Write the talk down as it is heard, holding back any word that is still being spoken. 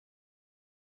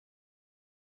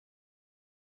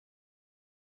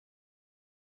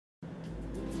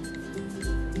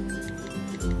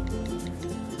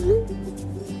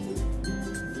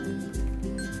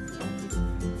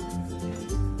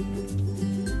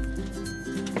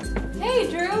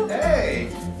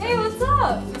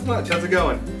up? Not much. How's it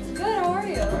going? Good, how are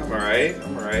you? I'm alright.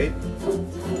 I'm alright.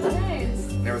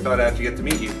 Nice. Never thought I'd actually get to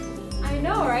meet you. I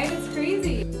know, right? It's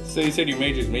crazy. So you said you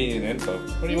majored media and info.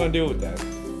 What do you want to do with that? I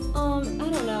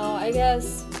don't know. I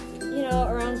guess, you know,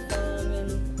 around film,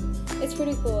 and it's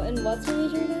pretty cool. And what's your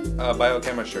major again?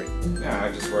 Biochemistry. Yeah,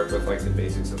 I just work with like the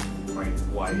basics of like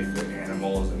life and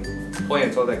animals and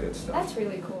plants, all that good stuff. That's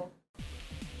really cool.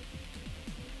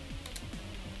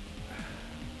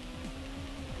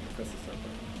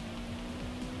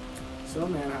 So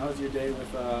man, how was your day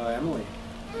with Emily?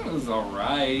 It was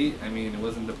alright. I mean, it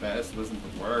wasn't the best, it wasn't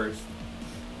the worst.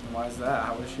 And why is that?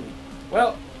 How was she?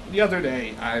 Well, the other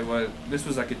day, this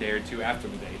was like a day or two after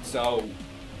the date, so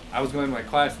I was going to my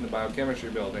class in the biochemistry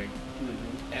building,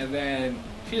 and then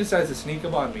she decides to sneak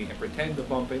up on me and pretend to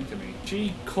bump into me.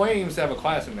 She claims to have a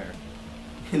class in there.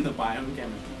 In the biochemistry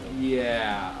building?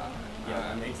 Yeah. Yeah,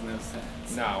 that makes no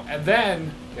sense. No. And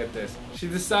then, get this, she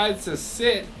decides to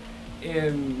sit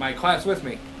in my class with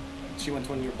me. She went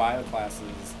to one of your bio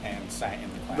classes and sat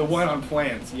in the class. The one on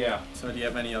plants, yeah. So do you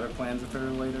have any other plans with her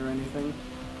later or anything?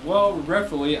 Well,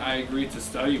 regretfully, I agreed to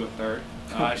study with her.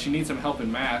 She needs some help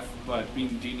in math, but being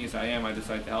the genius I am, I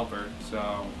decided to help her.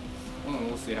 So, well,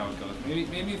 we'll see how it goes.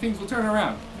 Maybe things will turn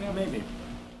around. Yeah, maybe.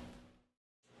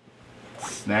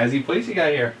 Snazzy place you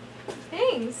got here.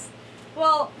 Thanks.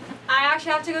 Well, I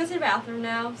actually have to go to the bathroom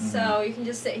now, so you can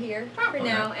just sit here for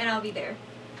now, and I'll be there.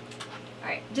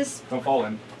 Alright, just... Don't fall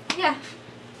in. Yeah.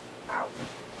 Ow.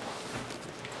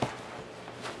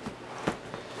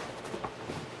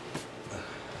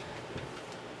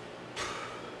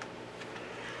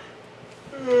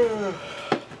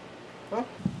 Huh?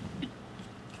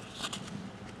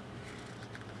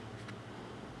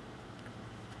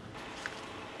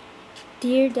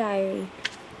 Dear Diary,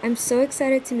 I'm so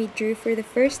excited to meet Drew for the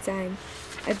first time.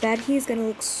 I bet he's gonna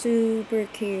look super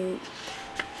cute.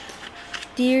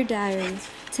 Dear Diary,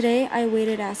 today I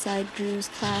waited outside Drew's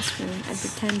classroom and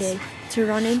pretended to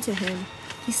run into him.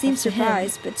 He seemed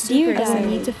surprised, but super excited. I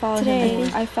need to follow him.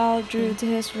 I followed Drew to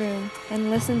his room and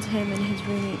listened to him and his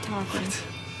roommate talking.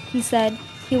 He said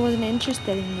he wasn't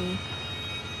interested in me.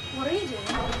 What are you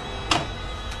doing?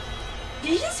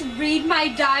 Did you just read my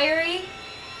diary?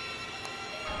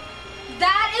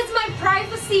 That is my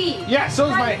privacy! Yeah, so's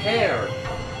Right my there. hair.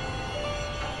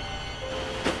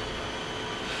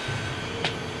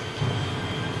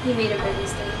 You made a big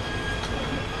mistake.